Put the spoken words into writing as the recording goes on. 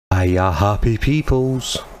Hiya, happy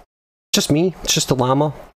peoples. Just me, it's just a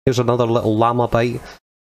Lama. Here's another little Lama bite.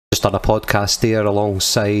 Just done a podcast there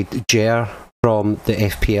alongside Jer from the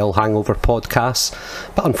FPL Hangover podcast.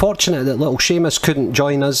 But unfortunate that little Seamus couldn't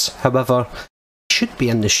join us. However, he should be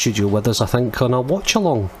in the studio with us, I think, on a watch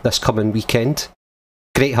along this coming weekend.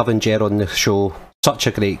 Great having Jer on the show. Such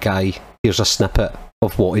a great guy. Here's a snippet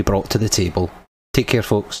of what he brought to the table. Take care,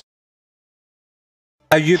 folks.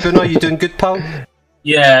 How you been? Are you doing good, pal?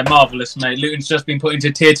 Yeah, marvellous, mate. Luton's just been put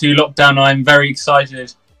into Tier 2 lockdown. I'm very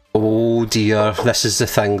excited. Oh dear, this is the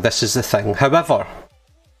thing. However,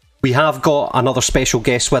 we have got another special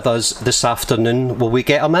guest with us this afternoon. Will we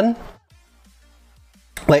get him in?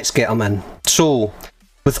 Let's get him in. So,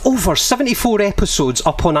 with over 74 episodes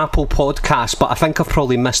up on Apple Podcasts, but I think I've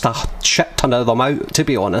probably missed a shit ton of them out, to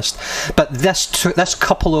be honest. But this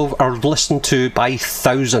couple are listened to by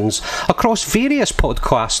thousands across various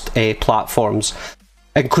podcast platforms,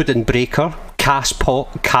 including Breaker,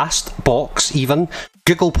 Castbox even,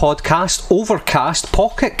 Google Podcast, Overcast,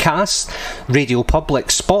 Pocket Cast, Radio Public,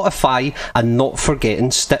 Spotify, and not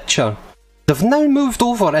forgetting Stitcher. They've now moved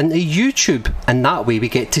over into YouTube, and that way we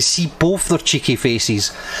get to see both their cheeky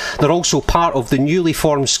faces. They're also part of the newly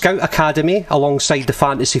formed Scout Academy, alongside the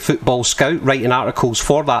Fantasy Football Scout, writing articles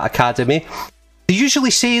for that academy. They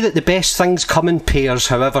usually say that the best things come in pairs,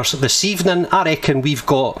 however, this evening I reckon we've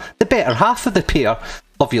got the better half of the pair.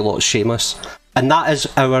 Love you lots, Seamus. And that is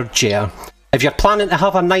our Jer. If you're planning to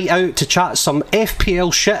have a night out to chat some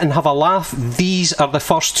FPL shit and have a laugh, these are the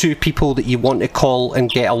first two people that you want to call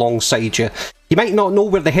and get alongside you. You might not know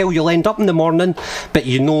where the hell you'll end up in the morning, but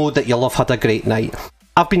you know that you'll have had a great night.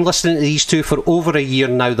 I've been listening to these two for over a year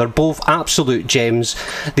now. They're both absolute gems.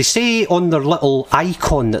 They say on their little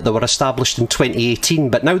icon that they were established in 2018,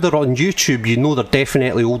 but now they're on YouTube, you know they're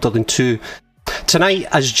definitely older than two. Tonight,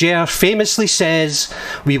 as Jer famously says,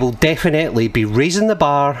 we will definitely be raising the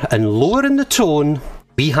bar and lowering the tone.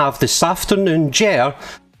 We have this afternoon Jer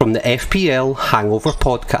from the FPL Hangover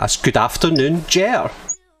podcast. Good afternoon, Jer.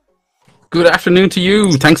 Good afternoon to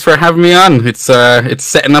you. Thanks for having me on. It's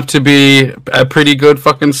setting up to be a pretty good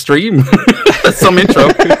fucking stream. That's some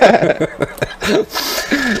intro.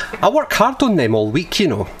 I work hard on them all week, you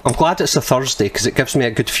know. I'm glad it's a Thursday because it gives me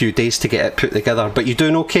a good few days to get it put together. But you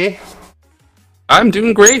doing okay? I'm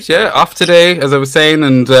doing great, yeah. Off today, as I was saying,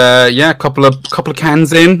 and yeah, couple of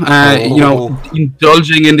cans in. You know,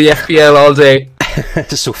 indulging in the FPL all day.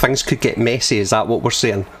 So things could get messy. Is that what we're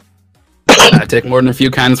saying? I take more than a few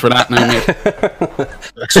cans for that now, mate.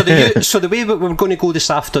 So the way that we're going to go this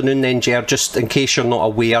afternoon then, Jer, just in case you're not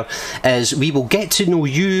aware, is we will get to know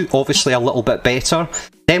you obviously a little bit better.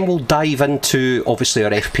 Then we'll dive into obviously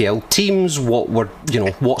our FPL teams,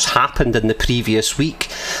 what's happened in the previous week.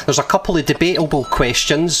 There's a couple of debatable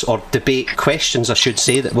questions, or debate questions I should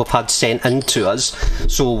say, that we've had sent in to us.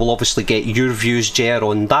 So we'll obviously get your views, Jer,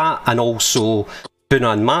 on that, and also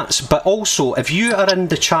Buna and Matt's. But also, if you are in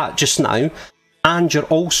the chat just now, and you're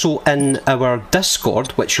also in our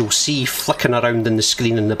Discord, which you'll see flicking around in the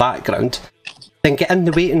screen in the background, then get in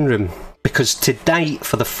the waiting room, because tonight,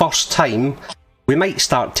 for the first time, we might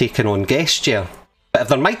start taking on guests here. But if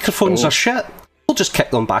their microphones are shit, we'll just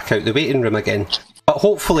kick them back out the waiting room again. But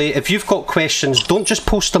hopefully, if you've got questions, don't just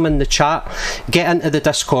post them in the chat. Get into the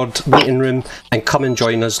Discord waiting room and come and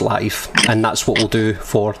join us live. And that's what we'll do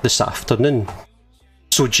for this afternoon.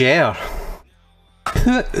 So, Jer,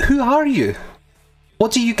 who are you?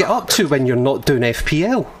 What do you get up to when you're not doing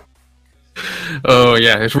FPL? Oh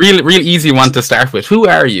yeah, it's real easy one to start with. Who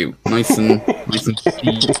are you? Nice and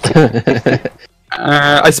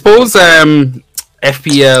I suppose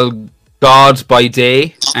FPL god by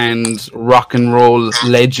day and rock and roll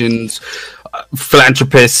legend,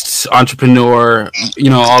 philanthropist, entrepreneur. You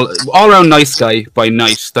know, all around nice guy by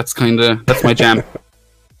night. That's my jam.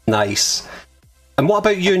 Nice. And what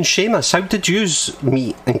about you and Seamus? How did you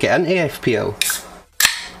meet and get into FPL?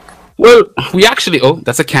 Well, we actually... Oh,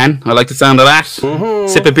 that's a can. I like the sound of that. Mm-hmm.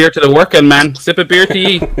 Sip a beer to the working, man. Sip a beer to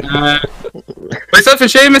ye. Myself and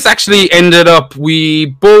Seamus actually ended up... We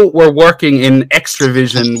both were working in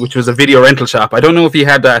Extravision, which was a video rental shop. I don't know if you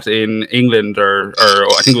had that in England or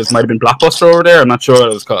I think it might have been Blockbuster over there. I'm not sure what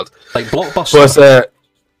it was called. Like Blockbuster? But,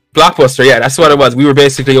 Blockbuster, yeah, that's what it was. We were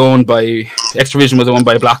basically owned by... Extravision was owned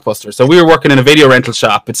by Blockbuster. So we were working in a video rental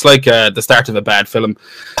shop. It's like the start of a bad film.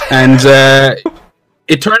 And...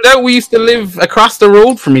 It turned out we used to live across the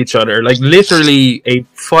road from each other, like literally a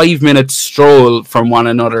 5-minute stroll from one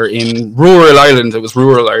another in rural Ireland. It was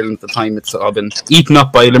rural Ireland at the time. It's all been eaten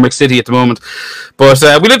up by Limerick City at the moment. But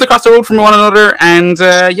we lived across the road from one another, and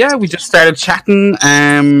yeah, we just started chatting.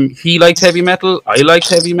 He liked heavy metal, I liked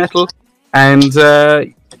heavy metal, and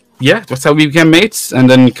yeah, that's how we became mates. And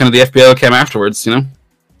then kind of the FPL came afterwards, you know.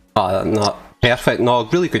 No, perfect. No,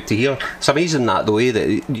 really good to hear. It's amazing that the way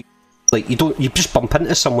that you just bump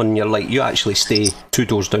into someone and you're like, you actually stay 2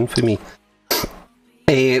 doors down for me.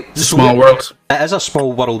 Small world. It is a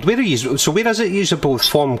small world. Where are you? So where is it you both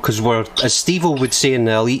from? Because we're, as Steve-O would say in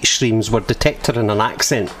the Elite streams, we're detecting an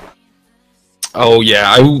accent. Oh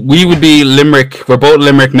yeah, we would be Limerick. We're both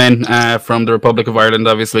Limerick men from the Republic of Ireland,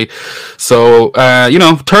 obviously. So you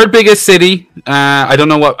know, 3rd biggest city. I don't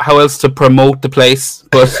know how else to promote the place,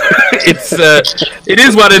 but it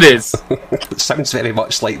is what it is. It sounds very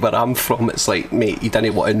much like where I'm from. It's like, mate, you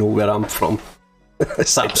didn't want to know where I'm from.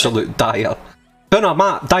 It's absolute dire. But no,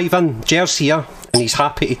 Matt, dive in. Jer's here, and he's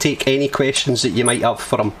happy to take any questions that you might have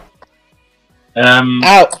for him.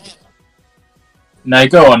 No,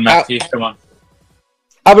 go on, Matthew. Come on.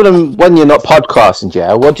 Other than when you're not podcasting,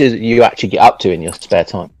 Jer, what do you actually get up to in your spare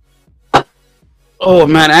time? Oh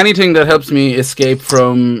man, anything that helps me escape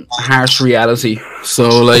from harsh reality.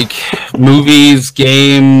 So like movies,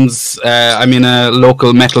 games. I'm in a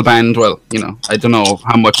local metal band. Well, you know, I don't know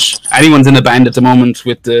how much anyone's in a band at the moment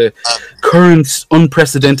with the current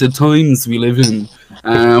unprecedented times we live in.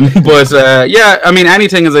 But yeah, I mean,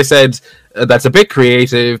 anything, as I said, that's a bit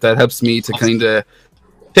creative, that helps me to kind of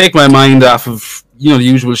take my mind off of, you know, the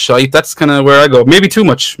usual shite. That's kind of where I go. Maybe too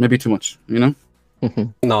much, you know?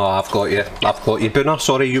 No, I've got you. Booner,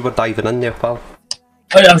 sorry, you were diving in there, pal.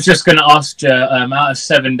 I was just going to ask you, out of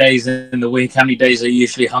 7 days in the week, how many days are you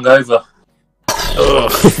usually hungover?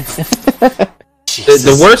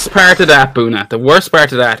 The worst part of that, Boona, the worst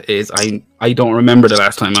part of that is I don't remember the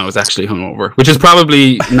last time I was actually hungover, which is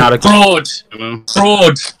probably not a fraud. You know?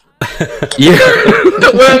 Fraud. Yeah.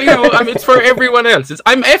 Well, you know, I mean, it's for everyone else.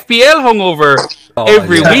 I'm FPL hungover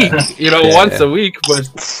every week, you know, once a week, but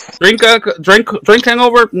drink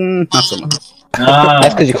hangover, not so much.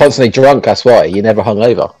 That's because you're constantly drunk. That's why you never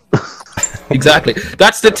hungover. Exactly.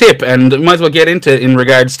 That's the tip, and might as well get into in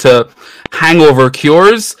regards to hangover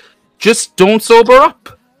cures. Just don't sober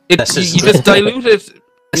up. You just dilute it.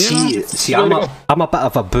 See, I'm a bit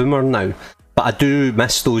of a boomer now. But I do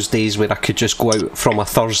miss those days where I could just go out from a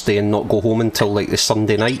Thursday and not go home until like the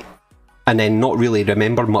Sunday night, and then not really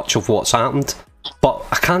remember much of what's happened. But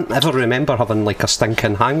I can't ever remember having like a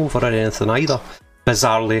stinking hangover or anything either.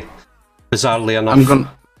 Bizarrely enough.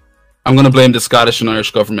 I'm gonna blame the Scottish and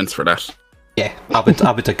Irish governments for that. Yeah, I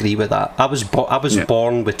would agree with that. I was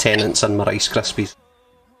born with tenants in my Rice Krispies.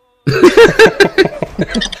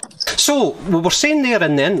 So we were saying there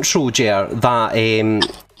in the intro, Jer, that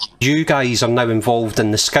you guys are now involved in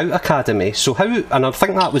the Scout Academy. So how? And I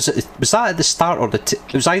think that was that at the start, or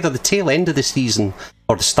it was either the tail end of the season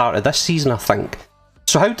or the start of this season, I think.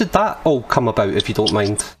 So how did that all come about, if you don't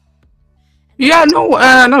mind? Yeah, no,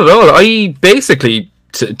 not at all. I basically,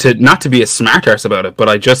 to not to be a smart arse about it, but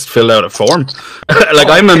I just filled out a form. Like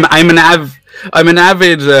I'm an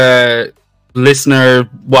avid listener,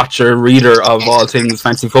 watcher, reader of all things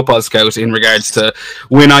Fantasy Football Scout in regards to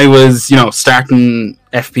when I was, you know, starting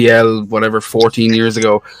FPL, whatever, 14 years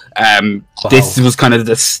ago. Wow. This was kind of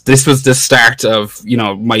this was the start of, you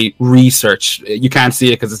know, my research. You can't see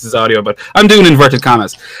it because this is audio, but I'm doing inverted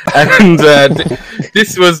commas. And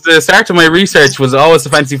this was the start of my research, was always the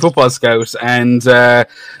Fantasy Football Scout. And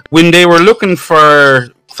when they were looking for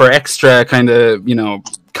extra kind of, you know,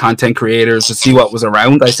 content creators to see what was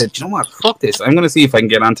around, I said, you know what, fuck this, I'm going to see if I can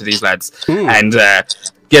get onto these lads and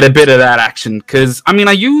get a bit of that action, because I mean,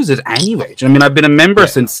 I use it anyway. I mean, I've been a member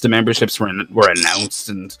since the memberships were announced,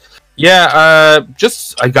 and yeah,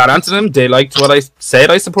 I got onto them. They liked what I said,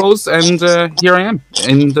 I suppose, and here I am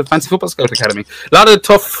in the Fantasy Football Scout Academy. A lot of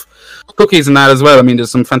tough cookies in that as well. I mean, there's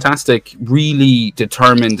some fantastic, really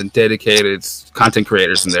determined and dedicated content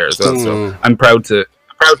creators in there as well, so I'm proud to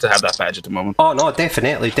have that badge at the moment. Oh no,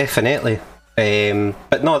 definitely.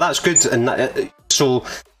 But no, that's good. And so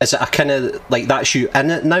is it a kind of like that's you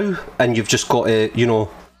in it now, and you've just got to, you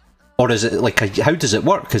know, or is it like how does it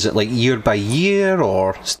work? Is it like year by year,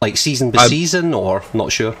 or like season by season, or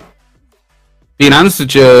not sure? Being honest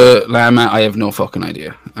with you, Lama, I have no fucking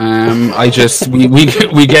idea. I just we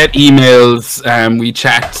get emails, we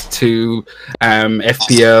chat to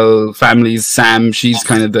FPL families. Sam, she's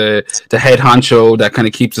kind of the head honcho that kind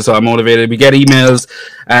of keeps us all motivated. We get emails,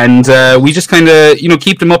 and we just kind of, you know,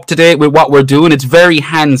 keep them up to date with what we're doing. It's very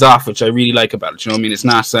hands off, which I really like about it. You know what I mean?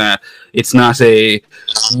 It's not a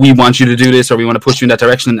we want you to do this or we want to push you in that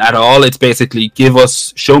direction at all. It's basically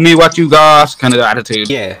show me what you got kind of attitude.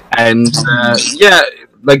 Yeah. And yeah,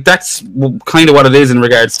 like that's kind of what it is in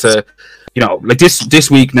regards to like this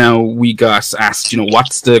week now we got asked,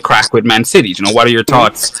 what's the crack with Man City? What are your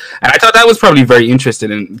thoughts? And I thought that was probably very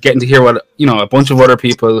interesting in getting to hear what, a bunch of other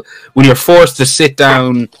people, when you're forced to sit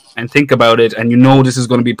down and think about it, and this is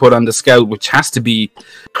going to be put on the Scout, which has to be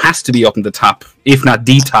up in the top, if not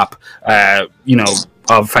the top,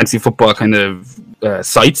 of fantasy football kind of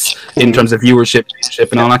sites in terms of viewership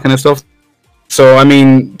and all that kind of stuff. So I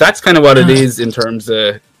mean, that's kind of what it is in terms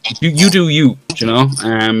of you do you.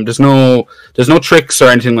 There's no tricks or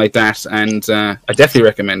anything like that, and I definitely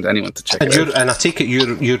recommend anyone to check it out. And I take it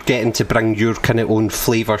you're getting to bring your kind of own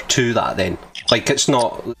flavour to that then. Like it's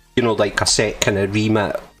not like a set kind of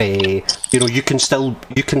remit. You can still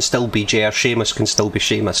be Jer, Seamus can still be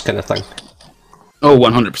Seamus kind of thing. Oh,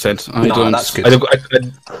 100%. That's good.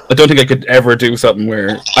 I don't think I could ever do something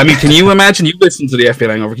where... I mean, can you imagine... You listen to the FPL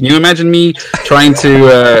Hangover. Can you imagine me trying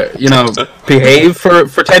to, behave for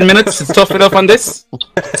 10 minutes? It's tough enough on this.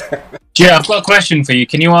 Yeah, I've got a question for you.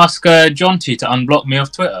 Can you ask Jonty to unblock me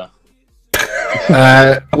off Twitter?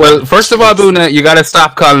 Well, first of all, Boona, you gotta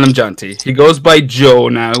stop calling him Jonty. He goes by Joe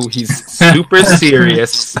now. He's super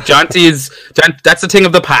serious. That's a thing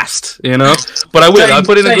of the past, But I will. I'll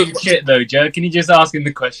put in a good shit though, Joe. Can you just ask him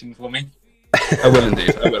the question for me? I will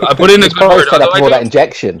indeed. I will. I'll put in a good word. More that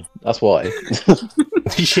injection. That's why.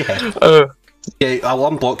 Yeah, I'll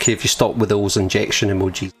unblock you if you stop with those injection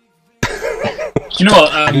emojis. You know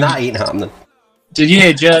what? And that ain't happening. Did you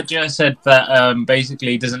hear Jer said that basically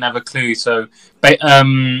he doesn't have a clue? So,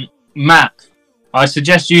 Matt, I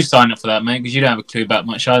suggest you sign up for that, mate, because you don't have a clue about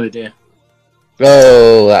much either, do you?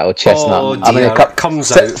 Oh, that old chestnut. Oh, dear. It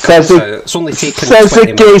comes out. It's only taken says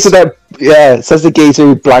 20 the geezer that, says the geezer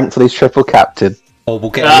who blanked for his triple captain. Oh,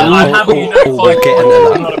 we'll get I'm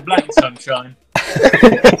not a blank sunshine.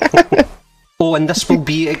 Oh, and this will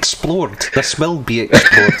be explored.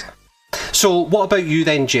 So, what about you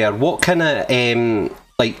then, Jer? What kind of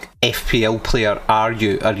FPL player are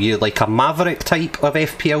you? Are you like a maverick type of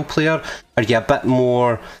FPL player? Are you a bit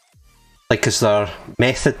more is there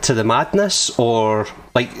method to the madness, or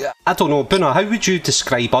I don't know, Buna? How would you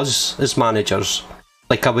describe us as managers?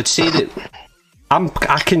 I would say that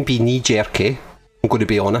I can be knee jerky. I'm going to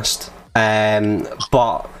be honest,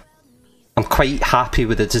 but I'm quite happy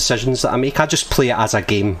with the decisions that I make. I just play it as a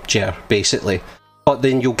game, Jer, basically. But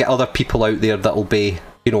then you'll get other people out there that'll be,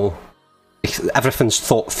 everything's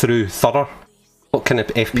thought through, thorough. What kind of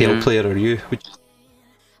FPL player are you?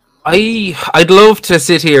 I'd love to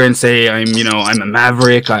sit here and say I'm a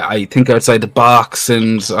maverick. I think outside the box,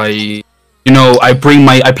 and I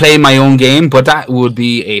play my own game, but that would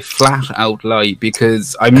be a flat out lie,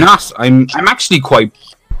 because I'm not. I'm actually quite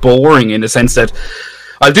boring in the sense that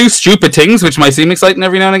I'll do stupid things, which might seem exciting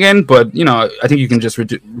every now and again, but, I think you can just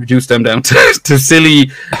reduce them down to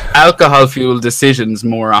silly alcohol-fueled decisions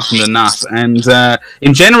more often than not. And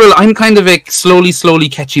in general, I'm kind of a slowly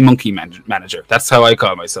catchy monkey manager. That's how I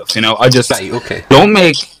call myself. I just don't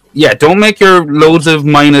make your loads of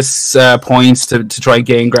minus points to try and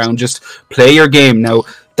gain ground. Just play your game. Now,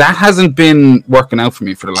 that hasn't been working out for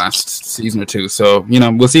me for the last season or two, so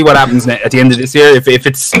we'll see what happens at the end of this year. If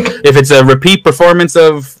it's a repeat performance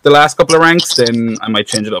of the last couple of ranks, then I might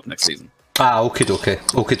change it up next season.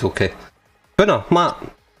 Okay. But no, Matt,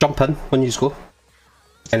 jump in when you go.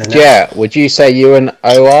 Yeah, would you say you're an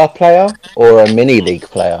OR player or a mini league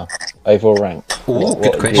player overall rank? Good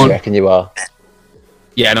question. What do you reckon you are?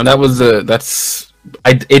 Yeah, no,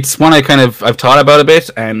 it's one I've thought about a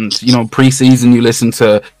bit, and pre-season you listen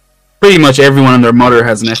to pretty much everyone and their mother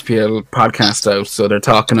has an FPL podcast out, so they're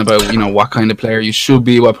talking about what kind of player you should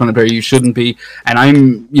be, what kind of player you shouldn't be, and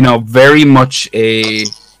I'm very much a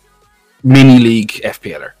mini league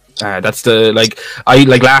FPLer. That's the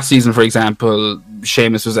last season, for example,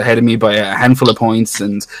 Seamus was ahead of me by a handful of points,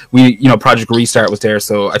 and we Project Restart was there,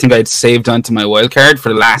 so I think I had saved onto my wild card for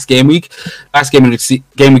the last game week of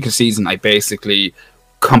the season. I basically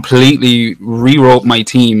completely rewrote my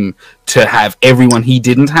team to have everyone he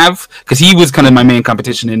didn't have, because he was kind of my main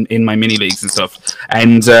competition in my mini leagues and stuff,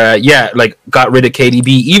 and got rid of KDB,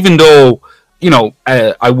 even though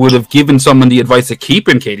I would have given someone the advice of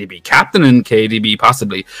keeping KDB, captaining KDB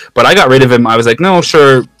possibly, but I got rid of him. I was like, no,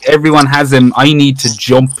 sure, everyone has him. I need to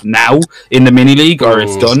jump now in the mini league, or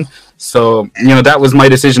it's done. So that was my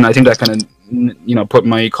decision. I think that kind of put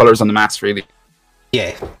my colours on the mast, really.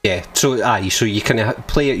 Yeah. So you kind of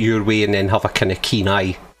play it your way and then have a kind of keen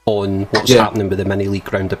eye on what's happening with the mini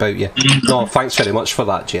league round about you. No, thanks very much for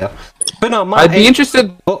that, Jer. But no, Matt, I'd be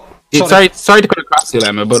interested. Sorry to cut across you,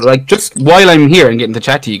 Lama, but just while I'm here and getting to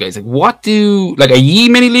chat to you guys, what do are ye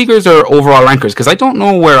mini leaguers or overall rankers? Because I don't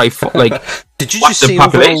know where I Did you just say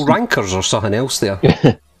overall rankers or something else there?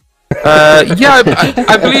 Yeah,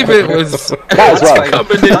 I believe it was. That's right.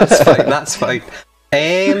 That's fine.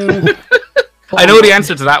 I know the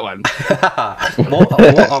answer to that one.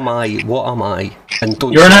 What am I? And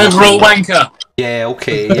don't. You're an overall wanker. Yeah.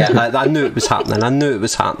 Okay. Yeah. I knew it was happening.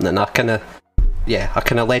 I kind of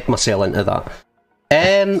led myself into that.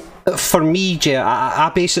 For me, Jay, I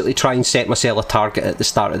basically try and set myself a target at the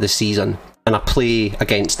start of the season, and I play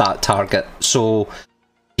against that target. So,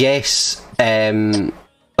 yes,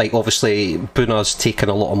 like obviously Buna's taken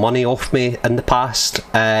a lot of money off me in the past,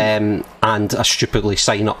 and I stupidly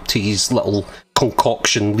sign up to his little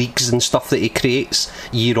concoction leagues and stuff that he creates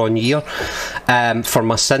year on year for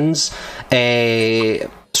my sins.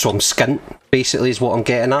 So I'm skint, basically, is what I'm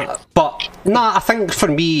getting at. But nah, I think for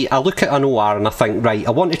me, I look at an OR and I think, right,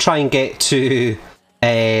 I want to try and get to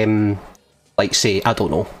like say, I don't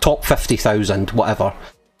know, top 50,000, whatever,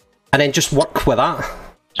 and then just work with that.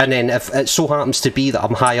 And then if it so happens to be that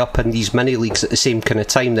I'm high up in these mini leagues at the same kind of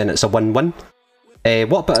time, then it's a win-win.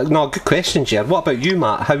 What about, no, good question, Jared. What about you,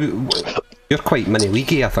 Matt? You're quite mini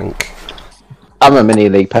leaguey, I think. I'm a mini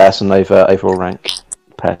league person over overall rank,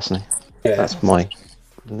 personally. Yeah. That's my.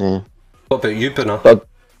 Yeah. What about you, Buna?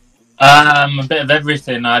 A bit of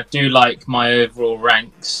everything. I do like my overall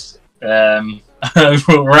ranks.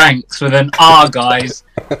 Overall ranks with an R, guys.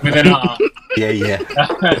 With an R. Yeah.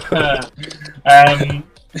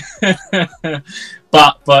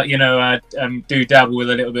 But you know, I do dabble with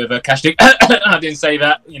a little bit of a cash. I didn't say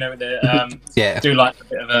that. You know, yeah. Do like a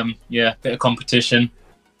bit of bit of competition.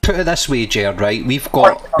 Put it this way, Jared. Right, we're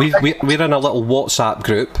in a little WhatsApp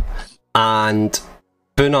group, and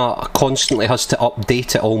Buna constantly has to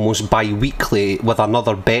update it almost bi-weekly with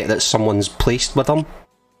another bet that someone's placed with him.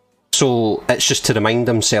 So it's just to remind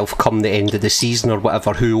himself come the end of the season or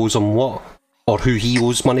whatever who owes him what, or who he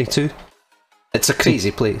owes money to. It's a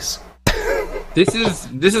crazy place. This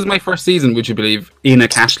is my first season, would you believe, in a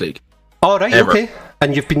cash league. Oh, right, ever. Okay.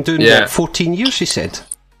 And you've been doing what, 14 years, you said?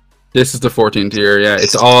 This is the 14th year, yeah.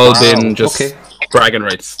 It's all been just bragging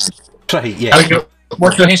rights. Right, yeah.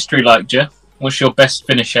 What's your history like, Jeff? What's your best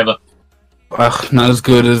finish ever? Not as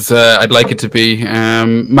good as I'd like it to be.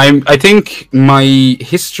 I think my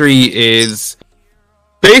history is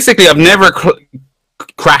basically I've never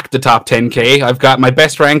cracked the top 10k. I've got my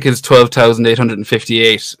best rank is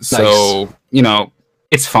 12,858. So you know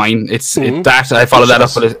it's fine. It's that I followed that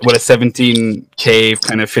up with a 17k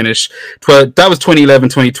kind of finish. That was 2011,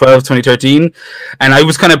 2012, 2013, and I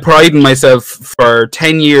was kind of priding myself for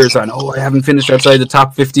 10 years on I haven't finished outside the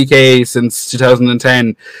top 50k since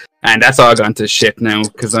 2010. And that's all gone to shit now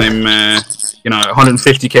because I'm,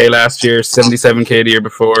 150k last year, 77k the year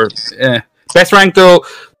before. Best rank though,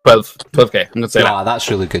 12k. I'm gonna say that. That's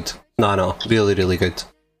really good. No, really, really good.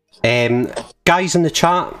 Guys in the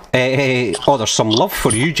chat, there's some love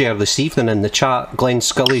for you, Jer, this evening in the chat. Glenn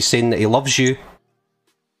Scully saying that he loves you.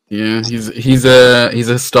 Yeah, he's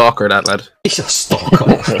a stalker, that lad. He's a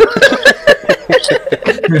stalker. So,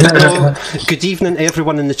 good evening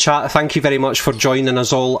everyone in the chat. Thank you very much for joining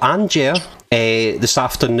us all and Jer this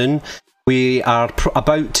afternoon. We are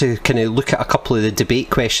about to kind of look at a couple of the debate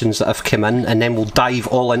questions that have come in, and then we'll dive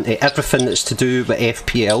all into everything that's to do with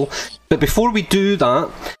FPL. But before we do that,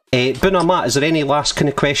 Buna, Matt, is there any last kind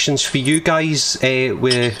of questions for you guys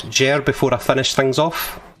with Jer before I finish things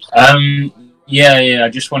off? Yeah. I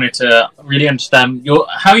just wanted to really understand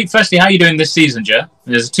how are you doing this season, Jer?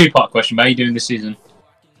 There's a two-part question. How are you doing this season?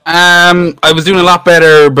 I was doing a lot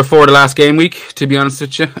better before the last game week, to be honest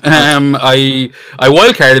with you. I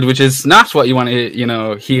wildcarded, which is not what you want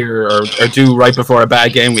to, hear or do right before a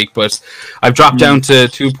bad game week, but I've dropped down to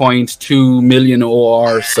 2.2 million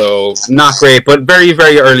OR, so not great, but very,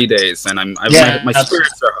 very early days, and my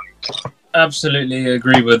spirits are high. Absolutely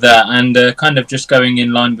agree with that, and kind of just going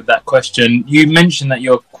in line with that question, you mentioned that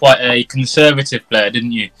you're quite a conservative player,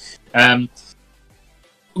 didn't you?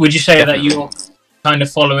 Would you say that you're kind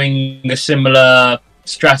of following a similar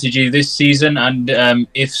strategy this season, and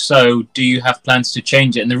if so, do you have plans to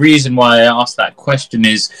change it? And the reason why I asked that question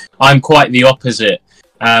is I'm quite the opposite.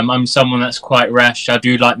 I'm someone that's quite rash. I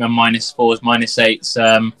do like my -4s, -8s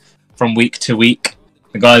from week to week.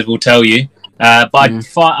 The guys will tell you. But I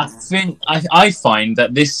find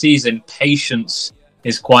that this season patience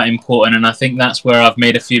is quite important, and I think that's where I've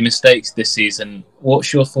made a few mistakes this season.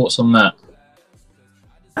 What's your thoughts on that?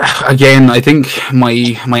 Again, I think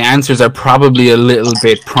my answers are probably a little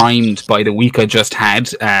bit primed by the week I just had,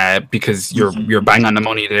 because you're bang on the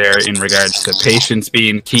money there in regards to patience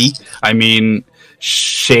being key. I mean,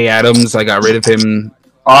 Shea Adams, I got rid of him.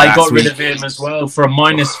 I got rid of him as well for a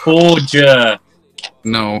 -4.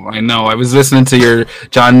 No, I know. I was listening to your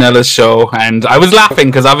John Nellis show, and I was laughing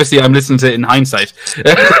because obviously I'm listening to it in hindsight.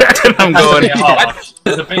 And I'm going,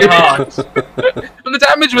 It's a bit hard. Well, the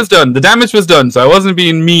damage was done. The damage was done, so I wasn't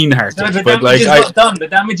being mean-hearted. No, the but damage is not done. The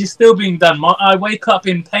damage is still being done. I wake up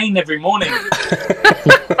in pain every morning.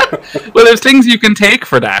 Well, there's things you can take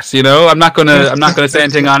for that, you know. I'm not gonna say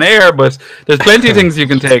anything on air, but there's plenty of things you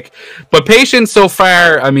can take. But patience so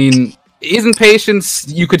far, I mean, isn't patience?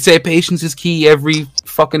 You could say patience is key every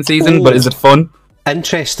fucking season, but is it fun?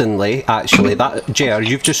 Interestingly, actually, that JR,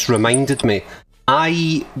 you've just reminded me.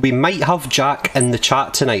 We might have Jack in the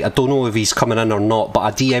chat tonight. I don't know if he's coming in or not, but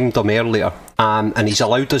I DM'd him earlier, and he's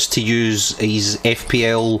allowed us to use his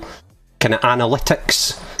FPL kind of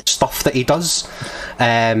analytics stuff that he does.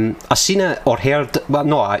 I seen it or heard. Well,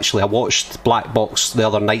 no, actually, I watched Black Box the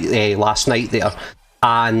other night, last night there,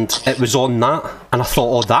 and it was on that, and I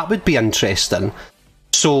thought, oh, that would be interesting.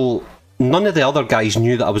 So none of the other guys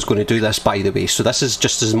knew that I was going to do this, by the way, so this is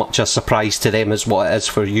just as much a surprise to them as what it is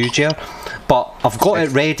for you, Jer. But I've got it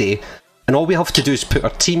ready, and all we have to do is put our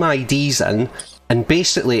team IDs in, and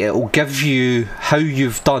basically it'll give you how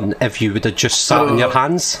you've done if you would have just sat on your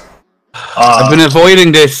hands. I've been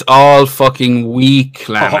avoiding this all fucking week,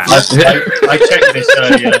 Lama. I checked this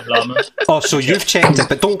earlier, Lama. Oh, so you've checked it,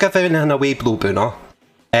 but don't give anything away, Blowbooner.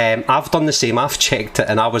 I've done the same. I've checked it,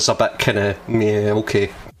 and I was a bit kind of, yeah,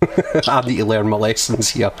 okay. I need to learn my lessons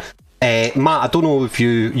here. Matt, I don't know if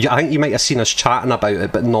I think you might have seen us chatting about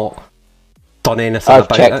it, but not done anything I've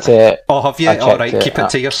about checked it. Oh, have you? Alright, keep it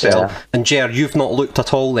to yourself. Yeah. And Jer, you've not looked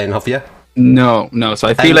at all then, have you? No, so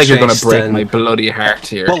I feel like you're going to break my bloody heart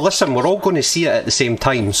here. Well, listen, we're all going to see it at the same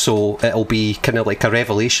time, so it'll be kind of like a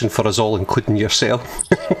revelation for us all, including yourself.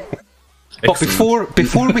 But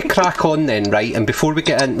before we crack on then, right, and before we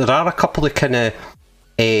get in, there are a couple of kind of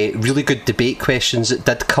really good debate questions that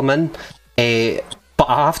did come in, but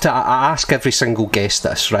I ask every single guest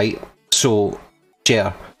this, right? So,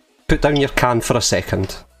 Jer, put down your can for a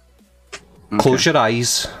second, close your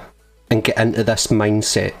eyes, and get into this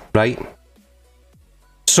mindset, right?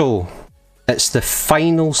 So, it's the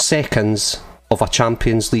final seconds of a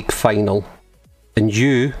Champions League final, and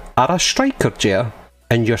you are a striker, Jer,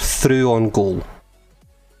 and you're through on goal.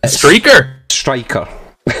 Striker.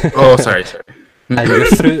 Oh, sorry.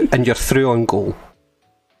 and you're through on goal.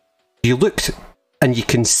 You looked, and you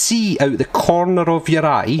can see out the corner of your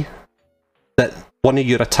eye that one of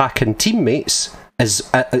your attacking teammates is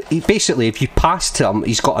basically, if you pass to him,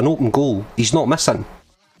 he's got an open goal. He's not missing,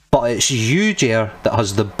 but it's you, Jer, that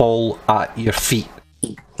has the ball at your feet.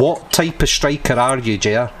 What type of striker are you,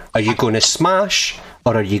 Jer? Are you going to smash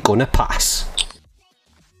or are you going to pass?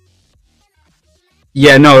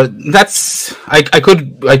 Yeah, no, that's I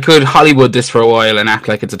could Hollywood this for a while and act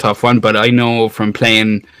like it's a tough one, but I know from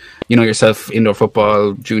playing, you know yourself, indoor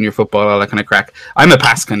football, junior football, all that kind of crack. I'm a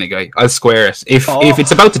pass kind of guy. I'll square it. If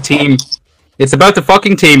it's about the team, it's about the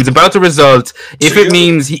fucking team. It's about the result. If it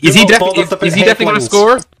means is he definitely going to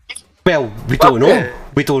score? Well, we don't know.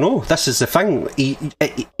 We don't know. This is the thing.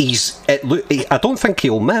 I don't think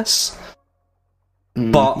he'll miss.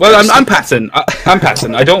 But well, I'm passing. I'm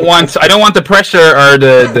passing. I don't want the pressure or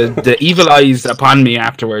the evil eyes upon me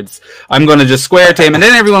afterwards. I'm going to just square to him, and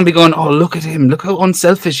then everyone will be going, "Oh, look at him! Look how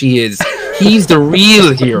unselfish he is. He's the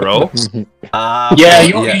real hero." You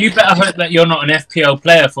better hope that you're not an FPL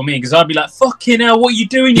player for me, because I'd be like, "Fucking hell, what are you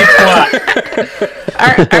doing, you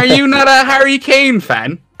twat?" Are you not a Harry Kane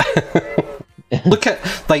fan? Look at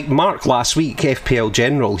like Mark last week, FPL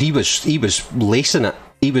General. He was lacing it.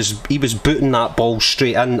 He was booting that ball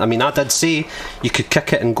straight in. I mean, I did say you could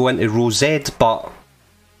kick it and go into row Z, but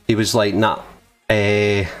he was like, nah.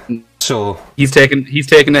 So he's taking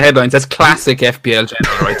the headlines. That's classic FPL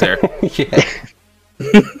General right there. Yeah.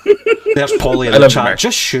 There's Polly in the chat.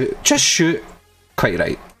 Just shoot. Quite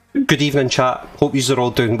right. Good evening, chat. Hope yous are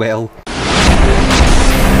all doing well.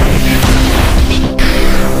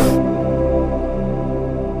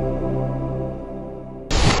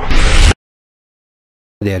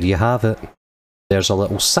 There you have it. There's a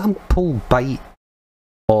little sample bite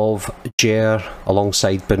of Jer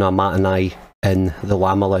alongside Buna, Matt and I in the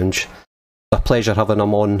Lama Lounge. A pleasure having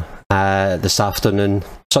him on this afternoon.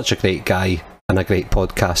 Such a great guy and a great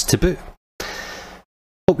podcast to boot.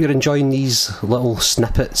 Hope you're enjoying these little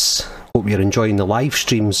snippets. Hope you're enjoying the live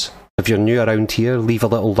streams. If you're new around here, leave a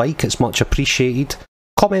little like, it's much appreciated.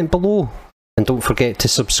 Comment below and don't forget to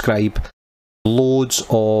subscribe. Loads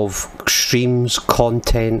of streams,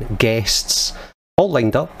 content, guests, all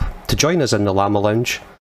lined up to join us in the Lama Lounge.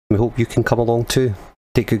 We hope you can come along too.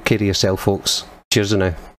 Take good care of yourself, folks. Cheers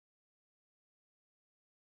now.